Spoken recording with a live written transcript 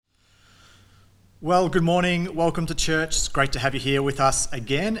Well, good morning. Welcome to church. It's great to have you here with us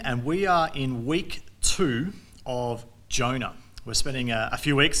again. And we are in week 2 of Jonah. We're spending a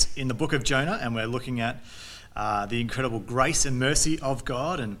few weeks in the book of Jonah, and we're looking at the incredible grace and mercy of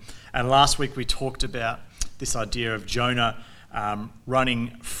God. And last week we talked about this idea of Jonah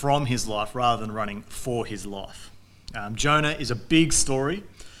running from his life rather than running for his life. Jonah is a big story,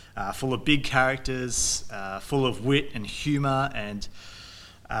 full of big characters, full of wit and humour and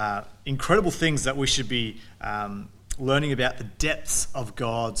incredible things that we should be learning about the depths of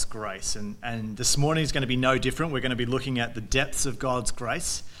God's grace. And this morning is going to be no different. We're going to be looking at the depths of God's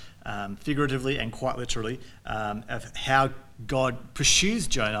grace, figuratively and quite literally, of how God pursues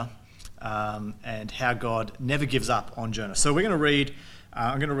Jonah and how God never gives up on Jonah. So we're going to read,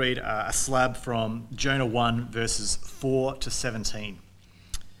 I'm going to read a slab from Jonah 1, verses 4 to 17.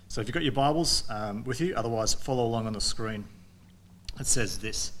 So if you've got your Bibles with you, otherwise follow along on the screen. It says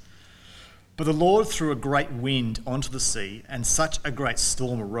this: "But the Lord threw a great wind onto the sea, and such a great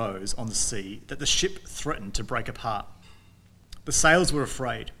storm arose on the sea that the ship threatened to break apart. The sailors were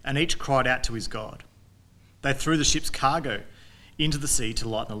afraid, and each cried out to his God. They threw the ship's cargo into the sea to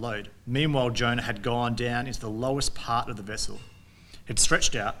lighten the load. Meanwhile, Jonah had gone down into the lowest part of the vessel, had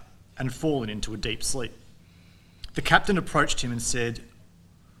stretched out, and fallen into a deep sleep. The captain approached him and said,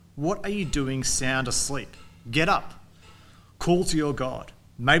 'What are you doing sound asleep? Get up. Call to your God.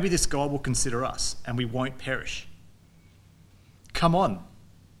 Maybe this God will consider us, and we won't perish.' 'Come on,'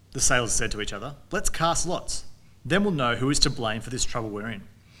 the sailors said to each other. 'Let's cast lots. Then we'll know who is to blame for this trouble we're in.'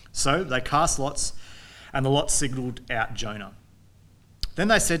 So they cast lots, and the lot signalled out Jonah. Then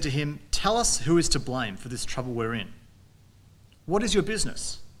they said to him, 'Tell us who is to blame for this trouble we're in. What is your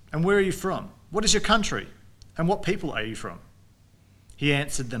business, and where are you from? What is your country, and what people are you from?' He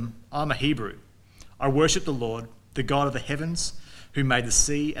answered them, 'I'm a Hebrew. I worship the Lord, the God of the heavens, who made the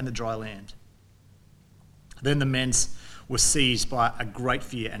sea and the dry land.' Then the men were seized by a great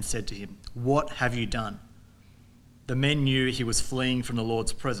fear and said to him, 'What have you done?' The men knew he was fleeing from the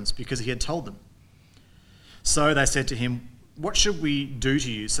Lord's presence because he had told them. So they said to him, 'What should we do to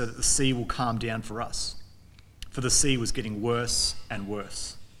you so that the sea will calm down for us?' For the sea was getting worse and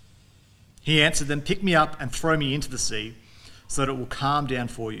worse. He answered them, 'Pick me up and throw me into the sea so that it will calm down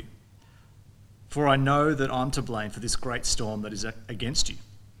for you. For I know that I'm to blame for this great storm that is against you.'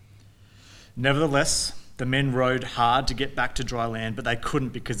 Nevertheless, the men rowed hard to get back to dry land, but they couldn't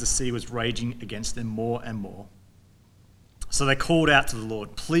because the sea was raging against them more and more. So they called out to the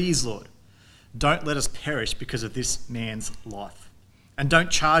Lord, 'Please, Lord, don't let us perish because of this man's life. And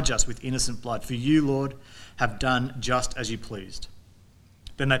don't charge us with innocent blood, for you, Lord, have done just as you pleased.'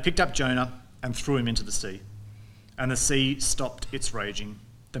 Then they picked up Jonah and threw him into the sea. And the sea stopped its raging.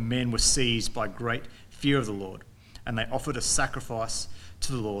 The men were seized by great fear of the Lord, and they offered a sacrifice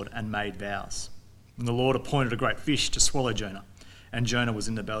to the Lord and made vows. And the Lord appointed a great fish to swallow Jonah, and Jonah was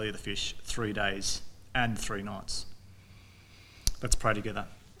in the belly of the fish 3 days and 3 nights. Let's pray together.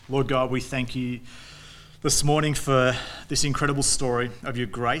 Lord God, we thank you this morning for this incredible story of your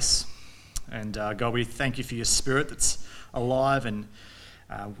grace. And God, we thank you for your Spirit that's alive and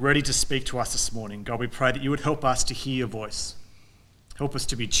ready to speak to us this morning. God, we pray that you would help us to hear your voice. Help us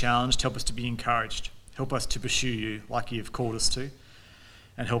to be challenged, help us to be encouraged, help us to pursue you like you've called us to,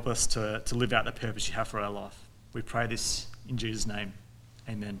 and help us to live out the purpose you have for our life. We pray this in Jesus' name.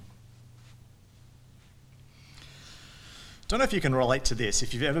 Amen. Don't know if you can relate to this.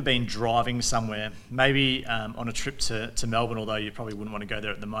 If you've ever been driving somewhere, maybe on a trip to Melbourne, although you probably wouldn't want to go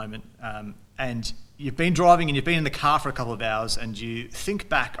there at the moment, and you've been driving and you've been in the car for a couple of hours and you think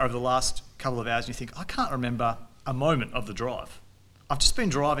back over the last couple of hours and you think, I can't remember a moment of the drive. I've just been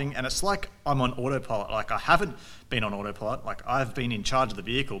driving and it's like I'm on autopilot. Like I haven't been on autopilot, like I've been in charge of the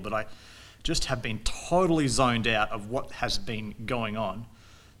vehicle, but I just have been totally zoned out of what has been going on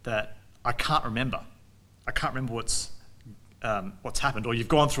that I can't remember. I can't remember what's happened. Or you've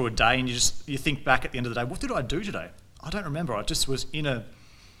gone through a day and you think back at the end of the day, what did I do today? I don't remember. I just was in a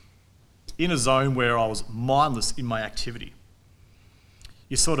zone where I was mindless in my activity.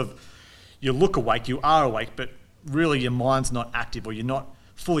 You look awake, you are awake, but really your mind's not active or you're not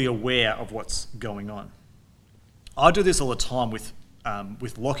fully aware of what's going on. I do this all the time with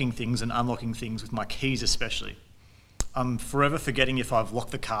locking things and unlocking things with my keys especially. I'm forever forgetting if I've locked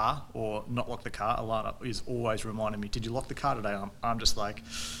the car or not locked the car. Alana is always reminding me, did you lock the car today? I'm just like,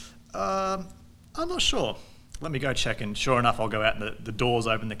 I'm not sure. Let me go check. And sure enough, I'll go out and the door's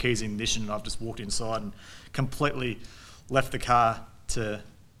open, the key's in ignition, and I've just walked inside and completely left the car to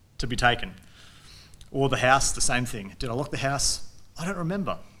be taken. Or the house, the same thing. Did I lock the house? I don't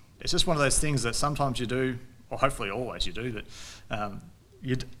remember. It's just one of those things that sometimes you do, or hopefully always you do, that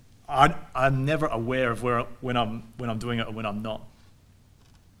I'm never aware of when I'm doing it or when I'm not.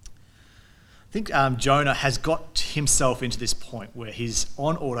 I think Jonah has got himself into this point where he's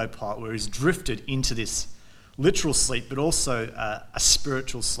on autopilot, where he's drifted into this literal sleep, but also a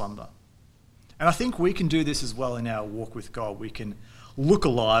spiritual slumber. And I think we can do this as well in our walk with God. We can look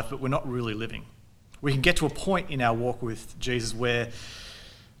alive, but we're not really living. We can get to a point in our walk with Jesus where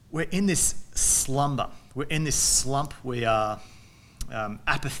we're in this slumber. We're in this slump. We are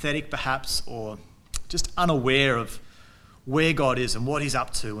apathetic perhaps, or just unaware of where God is and what he's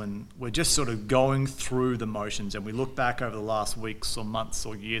up to, and we're just sort of going through the motions, and we look back over the last weeks or months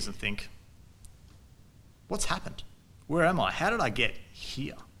or years and think, what's happened? Where am I? How did I get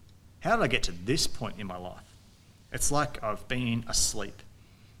here? How did I get to this point in my life? It's like I've been asleep.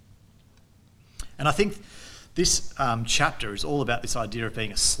 And I think this chapter is all about this idea of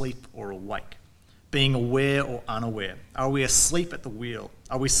being asleep or awake, being aware or unaware. Are we asleep at the wheel?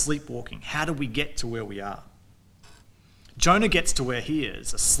 Are we sleepwalking? How do we get to where we are? Jonah gets to where he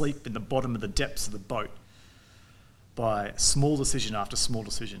is, asleep in the bottom of the depths of the boat, by small decision after small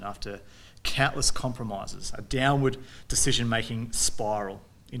decision, after countless compromises, a downward decision-making spiral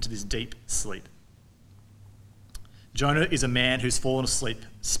into this deep sleep. Jonah is a man who's fallen asleep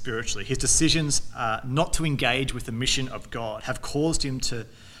spiritually. His decisions not to engage with the mission of God have caused him to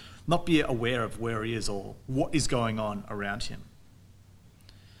not be aware of where he is or what is going on around him.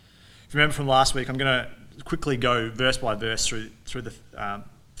 If you remember from last week, I'm going to quickly go verse by verse through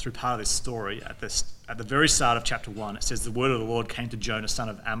part of this story. At the very start of chapter 1, it says, "The word of the Lord came to Jonah, son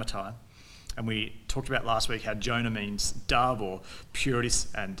of Amittai." And we talked about last week how Jonah means dove or purity,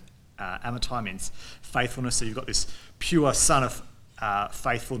 and Amittai means faithfulness. So you've got this pure son of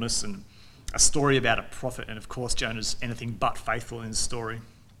faithfulness, and a story about a prophet. And of course, Jonah's anything but faithful in the story.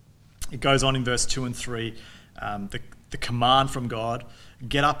 It goes on in verse 2 and 3, the command from God,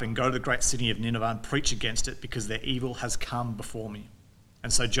 "Get up and go to the great city of Nineveh and preach against it, because their evil has come before me."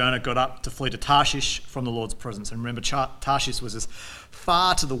 And so Jonah got up to flee to Tarshish from the Lord's presence. And remember, Tarshish was as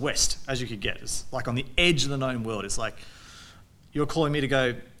far to the west as you could get. It's like on the edge of the known world. It's like, you're calling me to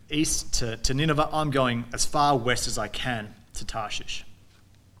go east to Nineveh. I'm going as far west as I can to Tarshish.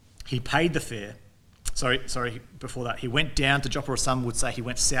 He paid the fare. Before that, he went down to Joppa, or some would say he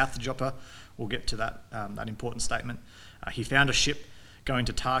went south to Joppa. We'll get to that important statement. He found a ship going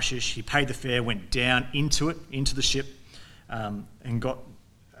to Tarshish. He paid the fare, went down into the ship, and got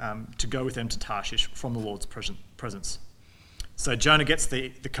to go with them to Tarshish from the Lord's presence. So Jonah gets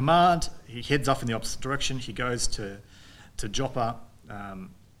the command. He heads off in the opposite direction. He goes to Joppa, and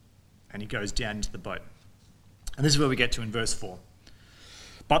he goes down into the boat. And this is where we get to in verse 4.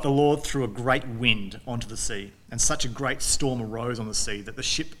 "But the Lord threw a great wind onto the sea, and such a great storm arose on the sea that the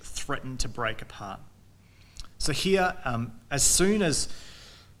ship threatened to break apart." So here, as soon as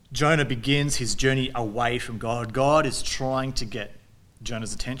Jonah begins his journey away from God, God is trying to get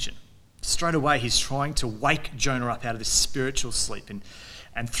Jonah's attention. Straight away, he's trying to wake Jonah up out of this spiritual sleep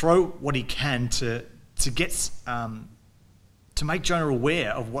and throw what he can to make Jonah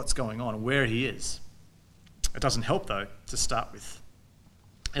aware of what's going on and where he is. It doesn't help, though, to start with.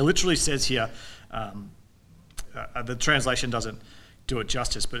 It literally says here, the translation doesn't do it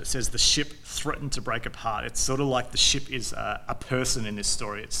justice, but it says the ship threatened to break apart. It's sort of like the ship is a person in this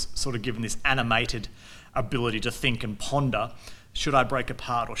story. It's sort of given this animated ability to think and ponder, should I break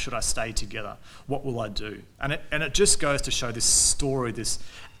apart or should I stay together? What will I do? And it just goes to show this story, this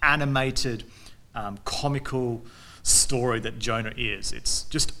animated, comical story that Jonah is. It's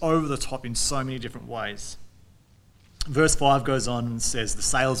just over the top in so many different ways. Verse 5 goes on and says, "The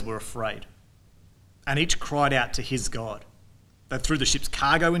sailors were afraid, and each cried out to his God. They threw the ship's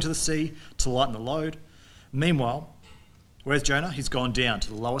cargo into the sea to lighten the load. Meanwhile, where's Jonah? He's gone down to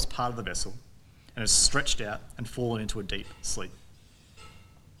the lowest part of the vessel and has stretched out and fallen into a deep sleep."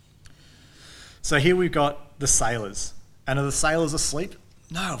 So here we've got the sailors. And are the sailors asleep?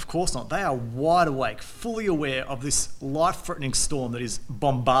 No, of course not. They are wide awake, fully aware of this life-threatening storm that is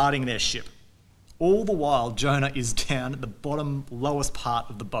bombarding their ship. All the while, Jonah is down at the bottom, lowest part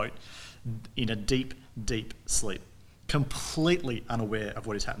of the boat in a deep, deep sleep, completely unaware of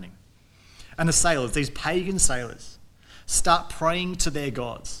what is happening. And the sailors, these pagan sailors, start praying to their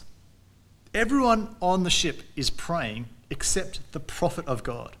gods. Everyone on the ship is praying except the prophet of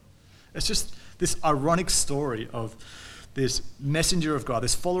God. It's just this ironic story of this messenger of God,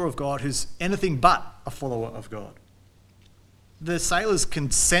 this follower of God who's anything but a follower of God. The sailors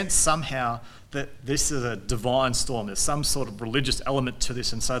can sense somehow that this is a divine storm. There's some sort of religious element to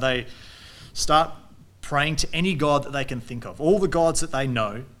this, and so they start praying to any god that they can think of. All the gods that they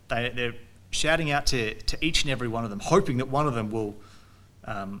know, they're shouting out to each and every one of them, hoping that one of them will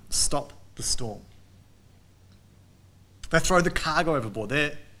stop the storm. They throw the cargo overboard.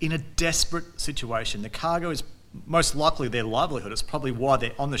 They're in a desperate situation. The cargo is most likely their livelihood. It's probably why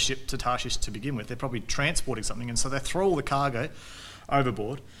they're on the ship to Tarshish to begin with. They're probably transporting something, and so they throw all the cargo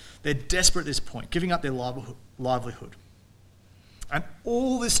overboard. They're desperate at this point, giving up their livelihood. And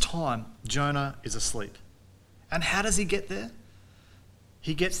all this time, Jonah is asleep. And how does he get there?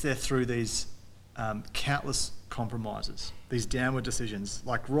 He gets there through these countless compromises, these downward decisions,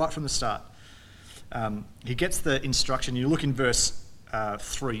 like right from the start. He gets the instruction. You look in verse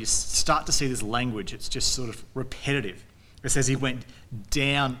 3, you start to see this language. It's just sort of repetitive. It says he went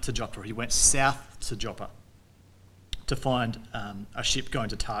down to Joppa. He went south to Joppa to find a ship going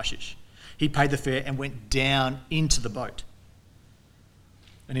to Tarshish. He paid the fare and went down into the boat.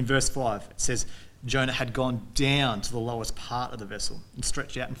 And in verse 5, it says Jonah had gone down to the lowest part of the vessel and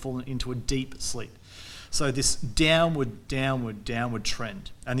stretched out and fallen into a deep sleep. So this downward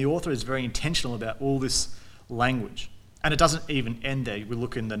trend. And the author is very intentional about all this language. And it doesn't even end there. We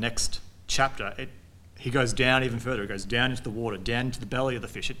look in the next chapter. He goes down even further. It goes down into the water, down into the belly of the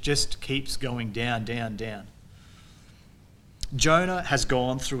fish. It just keeps going down. Jonah has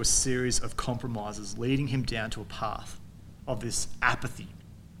gone through a series of compromises, leading him down to a path of this apathy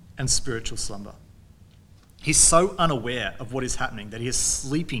and spiritual slumber. He's so unaware of what is happening that he is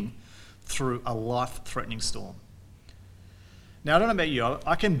sleeping through a life-threatening storm. Now, I don't know about you.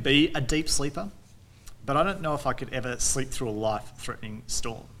 I can be a deep sleeper, but I don't know if I could ever sleep through a life-threatening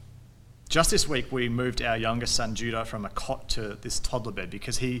storm. Just this week, we moved our youngest son, Judah, from a cot to this toddler bed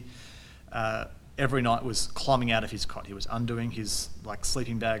because he every night was climbing out of his cot. He was undoing his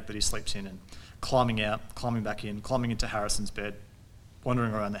sleeping bag that he sleeps in and climbing out, climbing back in, climbing into Harrison's bed,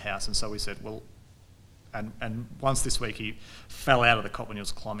 wandering around the house. And so we said, well, and once this week he fell out of the cot when he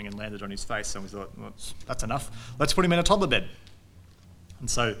was climbing and landed on his face. So we thought, well, that's enough. Let's put him in a toddler bed. And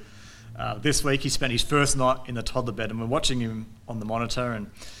so this week he spent his first night in the toddler bed, and we're watching him on the monitor, and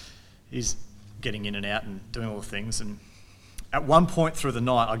he's getting in and out and doing all the things. And at one point through the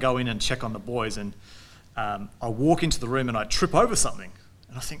night, I go in and check on the boys, and I walk into the room and I trip over something.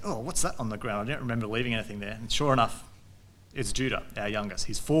 And I think, oh, what's that on the ground? I don't remember leaving anything there. And sure enough, it's Judah, our youngest.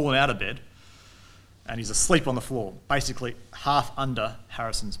 He's fallen out of bed and he's asleep on the floor, basically half under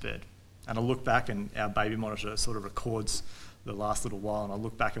Harrison's bed. And I look back, and our baby monitor sort of records the last little while, and I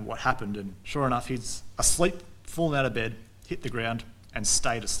look back at what happened, and sure enough, he's asleep, fallen out of bed, hit the ground, and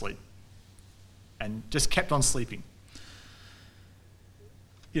stayed asleep. And just kept on sleeping.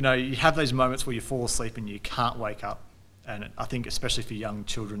 You know, you have those moments where you fall asleep and you can't wake up. And I think especially for young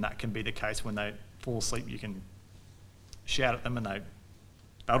children, that can be the case. When they fall asleep, you can shout at them and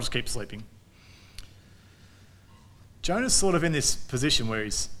they'll just keep sleeping. Jonah's sort of in this position where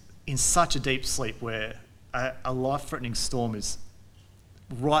he's in such a deep sleep where a life-threatening storm is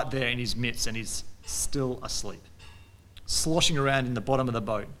right there in his midst, and he's still asleep. Sloshing around in the bottom of the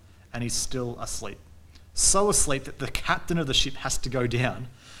boat, and he's still asleep. So asleep that the captain of the ship has to go down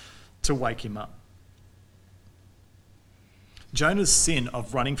to wake him up. Jonah's sin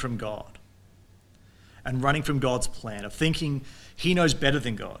of running from God and running from God's plan, of thinking he knows better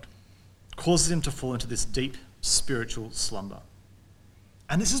than God, causes him to fall into this deep spiritual slumber.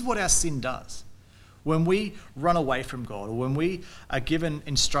 And this is what our sin does. When we run away from God, or when we are given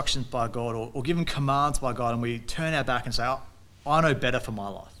instructions by God, or given commands by God, and we turn our back and say, oh, I know better for my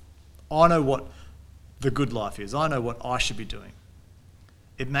life. I know what the good life is. I know what I should be doing.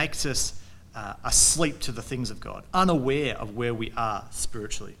 It makes us asleep to the things of God, unaware of where we are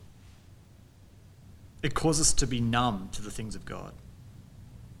spiritually. It causes us to be numb to the things of God.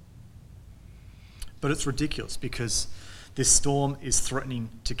 But it's ridiculous because this storm is threatening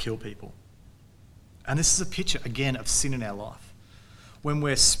to kill people. And this is a picture, again, of sin in our life. When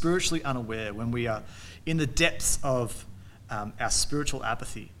we're spiritually unaware, when we are in the depths of our spiritual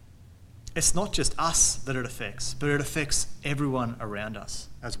apathy, it's not just us that it affects, but it affects everyone around us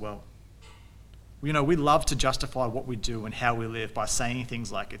as well. You know, we love to justify what we do and how we live by saying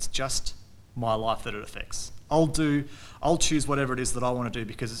things like, it's just my life that it affects. I'll choose whatever it is that I want to do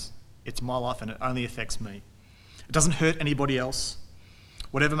because it's my life and it only affects me. It doesn't hurt anybody else.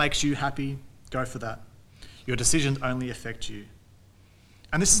 Whatever makes you happy, go for that. Your decisions only affect you.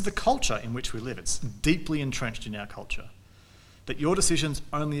 And this is the culture in which we live. It's deeply entrenched in our culture. That your decisions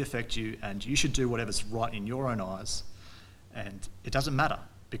only affect you and you should do whatever's right in your own eyes, and it doesn't matter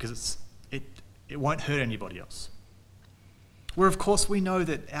because it won't hurt anybody else. Where of course we know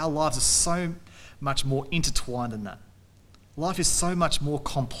that our lives are so much more intertwined than that. Life is so much more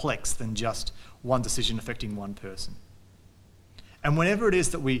complex than just one decision affecting one person. And whenever it is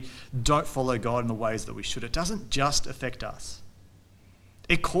that we don't follow God in the ways that we should, it doesn't just affect us.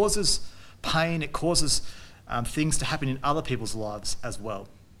 It causes pain, it causes things to happen in other people's lives as well.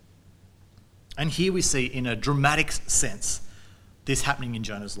 And here we see, in a dramatic sense, this happening in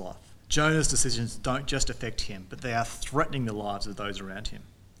Jonah's life. Jonah's decisions don't just affect him, but they are threatening the lives of those around him.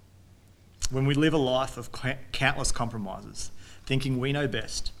 When we live a life of countless compromises, thinking we know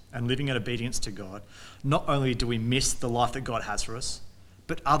best and living in obedience to God, not only do we miss the life that God has for us,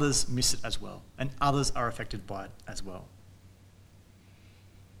 but others miss it as well, and others are affected by it as well.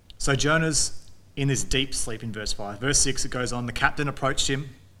 So Jonah's in this deep sleep in verse 5. Verse 6, it goes on, the captain approached him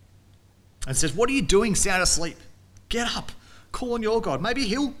and says, "What are you doing sound asleep? Get up, call on your God. Maybe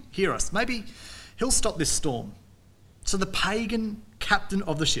he'll hear us. Maybe he'll stop this storm." So the pagan captain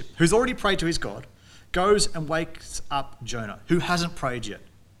of the ship, who's already prayed to his God, goes and wakes up Jonah, who hasn't prayed yet.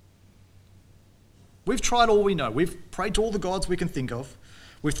 We've tried all we know. We've prayed to all the gods we can think of.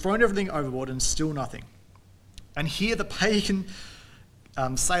 We've thrown everything overboard and still nothing. And here the pagan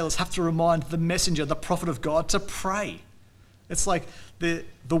sailors have to remind the messenger, the prophet of God, to pray. It's like the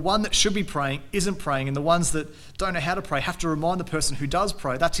one that should be praying isn't praying, and the ones that don't know how to pray have to remind the person who does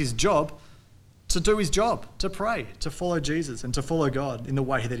pray, that's his job, to do his job, to pray, to follow Jesus and to follow God in the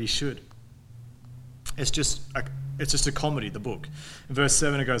way that he should. It's just a comedy, the book. In verse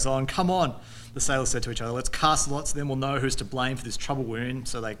 7 it goes on, "Come on," the sailors said to each other, "let's cast lots, then we'll know who's to blame for this trouble we're in."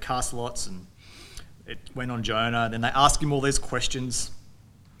 So they cast lots and it went on Jonah. Then they ask him all these questions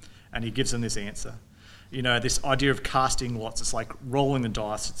and he gives them this answer. You know, this idea of casting lots, it's like rolling the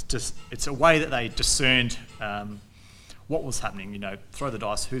dice. It's a way that they discerned what was happening. You know, throw the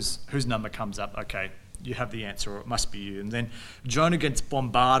dice, whose number comes up, okay, you have the answer, or it must be you. And then Jonah gets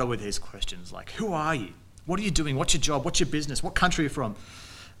bombarded with these questions like, who are you? What are you doing? What's your job? What's your business? What country are you from?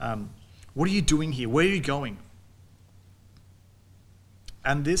 What are you doing here? Where are you going?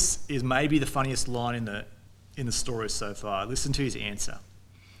 And this is maybe the funniest line in the story so far. Listen to his answer.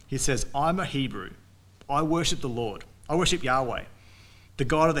 He says, "I'm a Hebrew. I worship the Lord. I worship Yahweh, the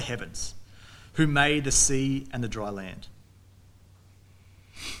God of the heavens, who made the sea and the dry land."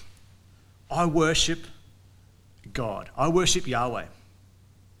 I worship God. I worship Yahweh,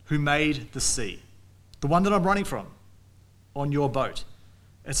 who made the sea, the one that I'm running from on your boat.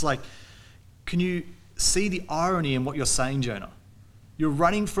 It's like, can you see the irony in what you're saying, Jonah? You're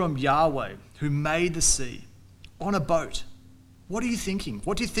running from Yahweh, who made the sea, on a boat. What are you thinking?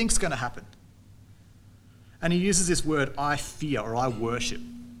 What do you think's going to happen? And he uses this word, I fear, or I worship.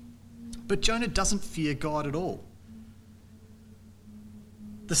 But Jonah doesn't fear God at all.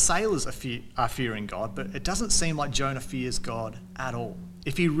 The sailors are fearing God, but it doesn't seem like Jonah fears God at all.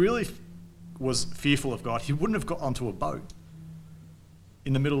 If he really was fearful of God, he wouldn't have got onto a boat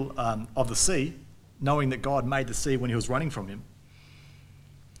in the middle of the sea, knowing that God made the sea when he was running from him.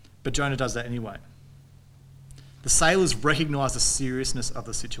 But Jonah does that anyway. The sailors recognise the seriousness of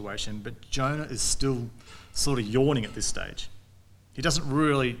the situation, but Jonah is still sort of yawning at this stage. He doesn't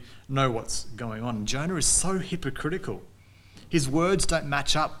really know what's going on. Jonah is so hypocritical. His words don't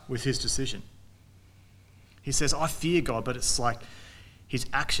match up with his decision. He says, I fear God, but it's like his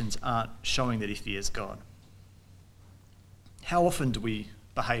actions aren't showing that he fears God. How often do we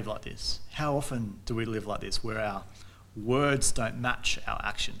behave like this? How often do we live like this, where our words don't match our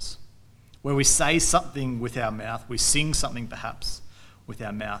actions? Where we say something with our mouth, we sing something perhaps with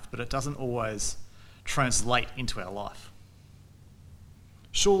our mouth, but it doesn't always translate into our life.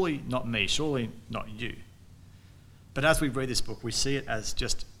 Surely not me, surely not you. But as we read this book, we see it as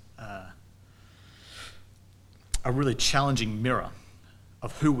just a really challenging mirror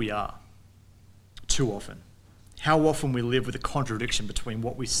of who we are too often. How often we live with a contradiction between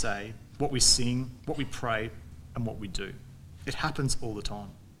what we say, what we sing, what we pray, and what we do. It happens all the time.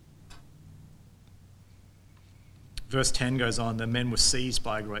 Verse 10 goes on, the men were seized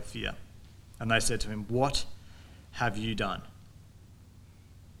by a great fear, and they said to him, "What have you done?"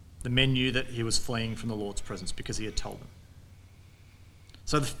 The men knew that he was fleeing from the Lord's presence because he had told them.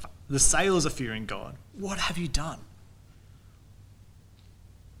 So the sailors are fearing God. What have you done?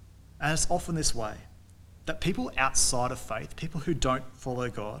 And it's often this way, that people outside of faith, people who don't follow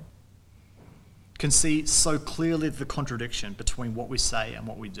God, can see so clearly the contradiction between what we say and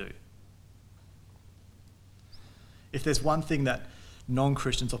what we do. If there's one thing that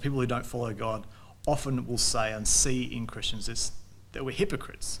non-Christians or people who don't follow God often will say and see in Christians, is that we're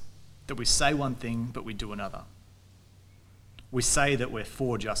hypocrites, that we say one thing but we do another. We say that we're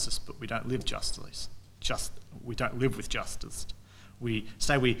for justice but we don't live justice. We don't live with justice. We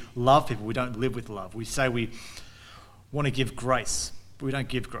say we love people, we don't live with love. We say we want to give grace, but we don't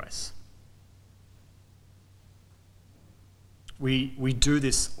give grace. We do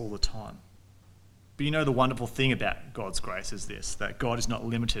this all the time But you know, the wonderful thing about God's grace is this, that God is not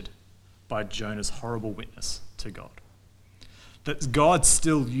limited by Jonah's horrible witness to God. That God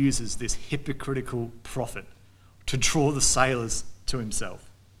still uses this hypocritical prophet to draw the sailors to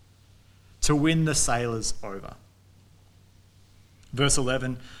himself, to win the sailors over. Verse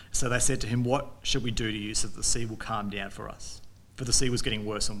 11, so they said to him, "What should we do to you so that the sea will calm down for us?" For the sea was getting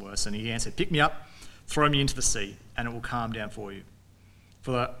worse and worse. And he answered, "Pick me up, throw me into the sea, and it will calm down for you.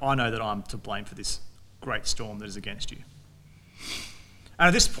 For I know that I'm to blame for this great storm that is against you." And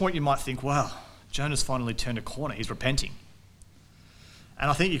at this point you might think, well, Jonah's finally turned a corner, he's repenting.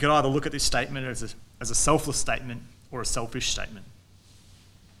 And I think you could either look at this statement as a selfless statement or a selfish statement.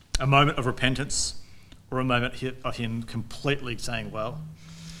 A moment of repentance or a moment of him completely saying, well,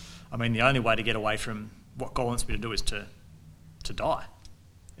 I mean, the only way to get away from what God wants me to do is to die.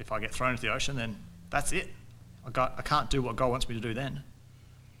 If I get thrown into the ocean, then that's it. I can't do what God wants me to do then.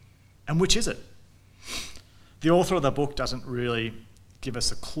 And which is it? The author of the book doesn't really give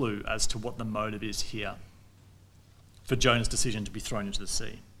us a clue as to what the motive is here for Jonah's decision to be thrown into the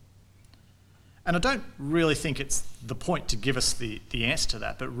sea. And I don't really think it's the point to give us the answer to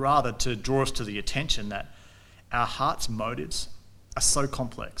that, but rather to draw us to the attention that our heart's motives are so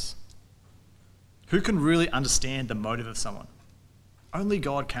complex. Who can really understand the motive of someone? Only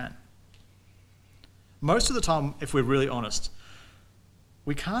God can. Most of the time, if we're really honest,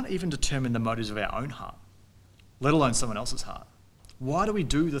 we can't even determine the motives of our own heart, let alone someone else's heart. Why do we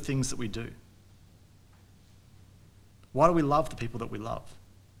do the things that we do? Why do we love the people that we love?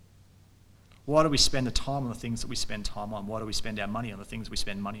 Why do we spend the time on the things that we spend time on? Why do we spend our money on the things we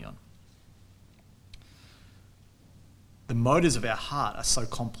spend money on? The motives of our heart are so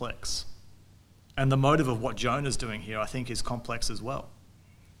complex. And the motive of what Jonah's doing here, I think, is complex as well.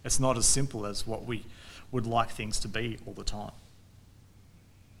 It's not as simple as what we would like things to be all the time.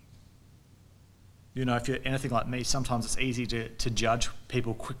 You know, if you're anything like me, sometimes it's easy to judge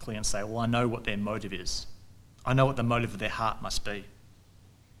people quickly and say, well, I know what their motive is. I know what the motive of their heart must be.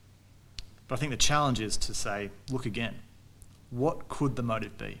 But I think the challenge is to say, look again. What could the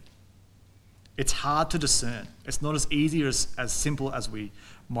motive be? It's hard to discern. It's not as easy or as simple as we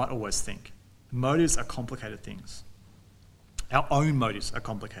might always think. Motives are complicated things. Our own motives are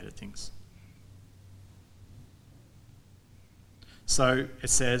complicated things. So it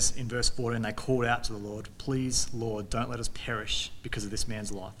says in verse 14, they called out to the Lord, "Please, Lord, don't let us perish because of this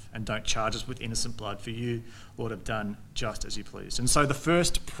man's life, and don't charge us with innocent blood, for you, Lord, have done just as you pleased." And so the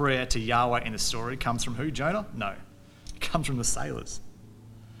first prayer to Yahweh in the story comes from who? Jonah? No. It comes from the sailors.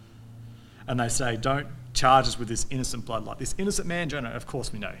 And they say, don't charge us with this innocent blood. Like this innocent man, Jonah, of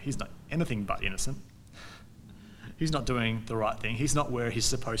course we know, he's not anything but innocent. He's not doing the right thing. He's not where he's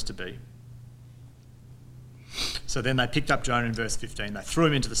supposed to be. So then they picked up Jonah in verse 15. They threw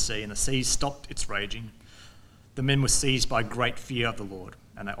him into the sea, and the sea stopped its raging. The men were seized by great fear of the Lord,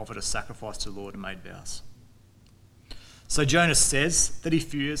 and they offered a sacrifice to the Lord and made vows. So Jonah says that he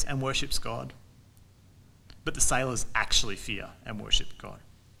fears and worships God, but the sailors actually fear and worship God.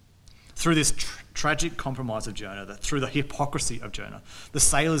 Through this tragic compromise of Jonah, through the hypocrisy of Jonah, the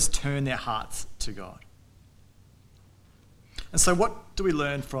sailors turn their hearts to God. And so what do we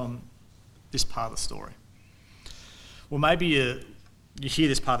learn from this part of the story? Well, maybe you hear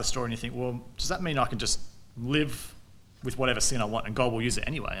this part of the story and you think, well, does that mean I can just live with whatever sin I want and God will use it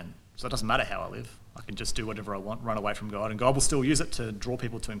anyway? And so it doesn't matter how I live. I can just do whatever I want, run away from God, and God will still use it to draw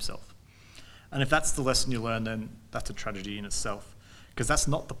people to himself. And if that's the lesson you learn, then that's a tragedy in itself, because that's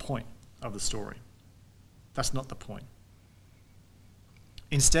not the point of the story. That's not the point.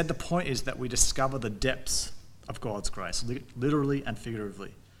 Instead, the point is that we discover the depths of God's grace, literally and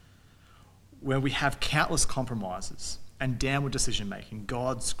figuratively. Where we have countless compromises and downward decision making,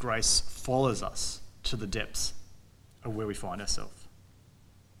 God's grace follows us to the depths of where we find ourselves.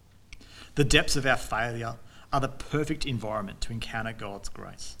 The depths of our failure are the perfect environment to encounter God's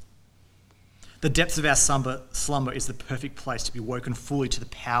grace. The depths of our slumber is the perfect place to be woken fully to the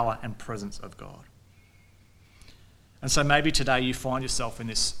power and presence of God. And so maybe today you find yourself in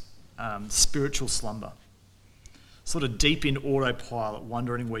this spiritual slumber, sort of deep in autopilot,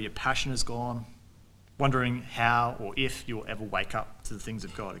 wondering where your passion has gone, wondering how or if you'll ever wake up to the things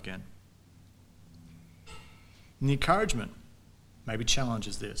of God again. And the encouragement, maybe challenge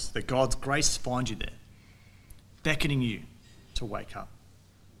is this, that God's grace finds you there, beckoning you to wake up.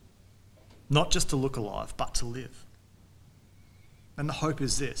 Not just to look alive, but to live. And the hope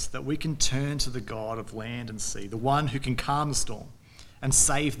is this, that we can turn to the God of land and sea, the one who can calm the storm and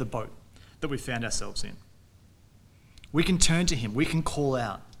save the boat that we found ourselves in. We can turn to him, we can call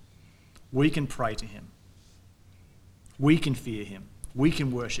out, we can pray to him, we can fear him, we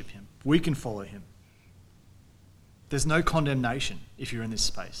can worship him, we can follow him, There's no condemnation if you're in this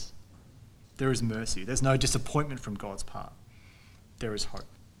space. There is mercy. There's no disappointment from God's part. There is hope.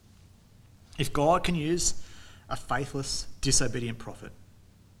 If God can use a faithless, disobedient prophet,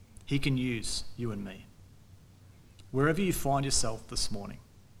 he can use you and me. Wherever you find yourself this morning,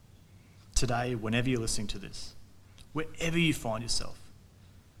 today, whenever you're listening to this, wherever you find yourself,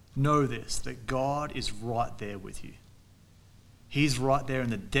 know this, that God is right there with you. He's right there in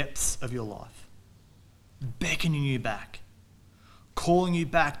the depths of your life, beckoning you back, calling you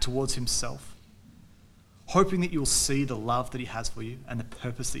back towards himself, hoping that you'll see the love that he has for you and the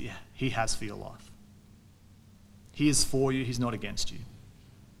purpose that he has for your life. He is for you, he's not against you.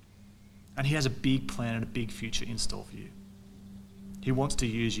 And he has a big plan and a big future in store for you. He wants to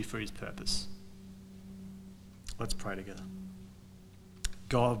use you for his purpose. Let's pray together.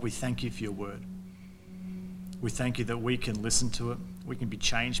 God, we thank you for your word. We thank you that we can listen to it, we can be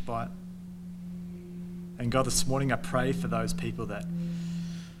changed by it. And God, this morning I pray for those people that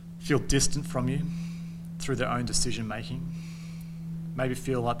feel distant from you through their own decision making, maybe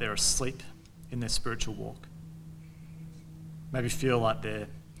feel like they're asleep in their spiritual walk, maybe feel like they're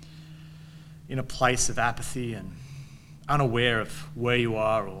in a place of apathy and unaware of where you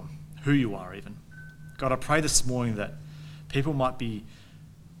are or who you are even. God, I pray this morning that people might be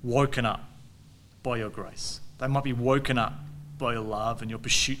woken up by your grace. They might be woken up by your love and your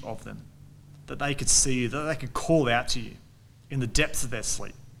pursuit of them, that they could see you, that they could call out to you in the depths of their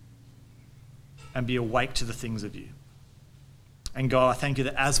sleep and be awake to the things of you. And God, I thank you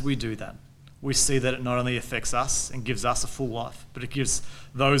that as we do that, we see that it not only affects us and gives us a full life, but it gives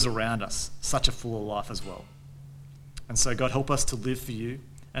those around us such a fuller life as well. And so God, help us to live for you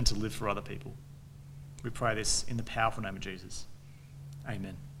and to live for other people. We pray this in the powerful name of Jesus.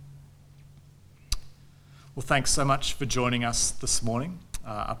 Amen. Well, thanks so much for joining us this morning.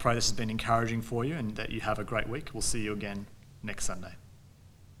 I pray this has been encouraging for you and that you have a great week. We'll see you again next Sunday.